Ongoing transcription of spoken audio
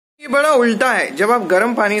ये बड़ा उल्टा है। जब आप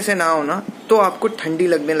गर्म पानी से नहाओ ना तो आपको ठंडी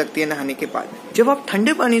लगने लगती है नहाने के बाद। जब आप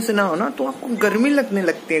ठंडे पानी से नहाओ ना तो आपको गर्मी लगने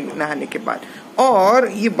लगती है नहाने के बाद। और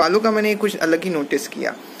ये बालों का मैंने कुछ अलग ही नोटिस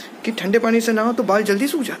किया कि ठंडे पानी से नहाओ तो बाल जल्दी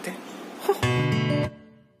सूख जाते हैं।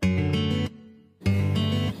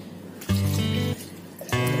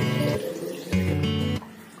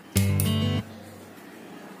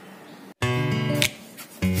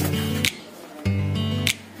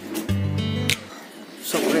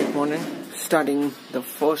 So great morning, starting the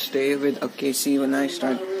first day with a Casey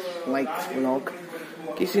Neistat like vlog.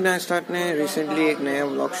 Casey Neistat ने recently एक नया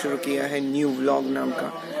vlog शुरू किया है, New Vlog नाम का,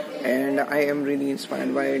 and I am really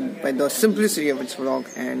inspired by the simplicity of its vlog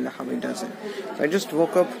and how it does it. So I just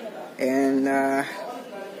woke up and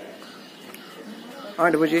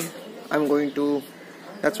 8 बजे I'm going to.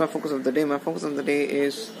 That's my focus of the day. My focus of the day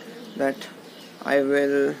is that I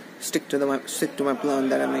will stick to my plan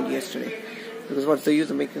that I made yesterday. Because what's the use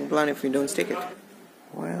of making a plan if you don't stick it?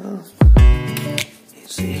 Well,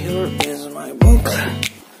 see, here is my book,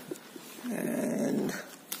 and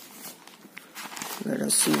let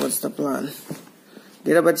us see what's the plan.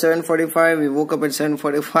 Get up at 7:45. We woke up at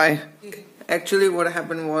 7:45. Actually, what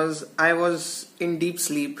happened was I was in deep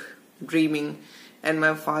sleep, dreaming, and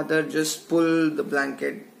my father just pulled the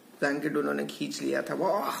blanket. Blanket उन्होंने खींच लिया था।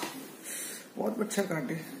 वाह, बहुत मच्छर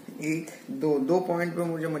काटे। दो point पे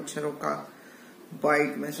मुझे मच्छरों का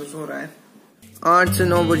बाइट महसूस हो रहा है। 8 से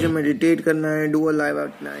 9 बजे मेडिटेट करना है, do a live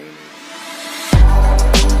at 9।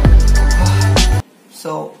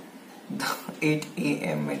 So the 8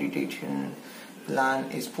 a.m. meditation plan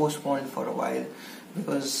is postponed for a while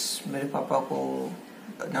because मेरे पापा को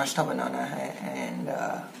नाश्ता बनाना है and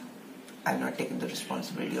I've not taken the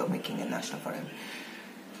responsibility of making a nashta for him.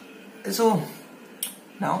 So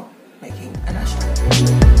now making a nashta.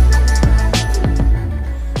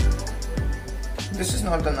 This is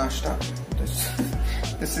not the nashta.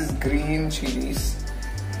 This is green chilies,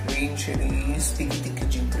 tikki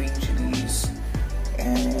green chilies,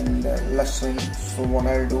 and lasun. So what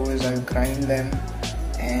I'll do is I'll grind them,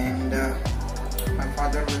 and my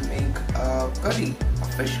father will make a curry, a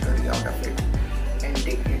fish curry out of it, and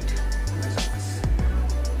take it to his office.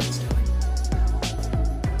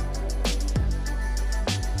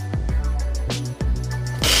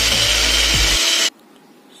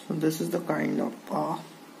 So this is the kind of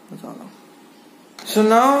masala. So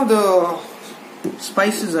now the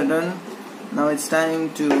spices are done. Now it's time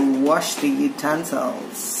to wash the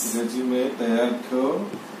utensils.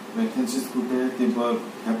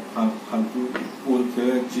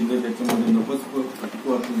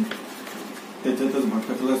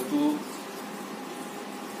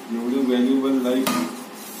 एवढी valuable life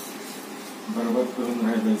बरबाद करून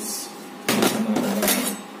राहिलेस.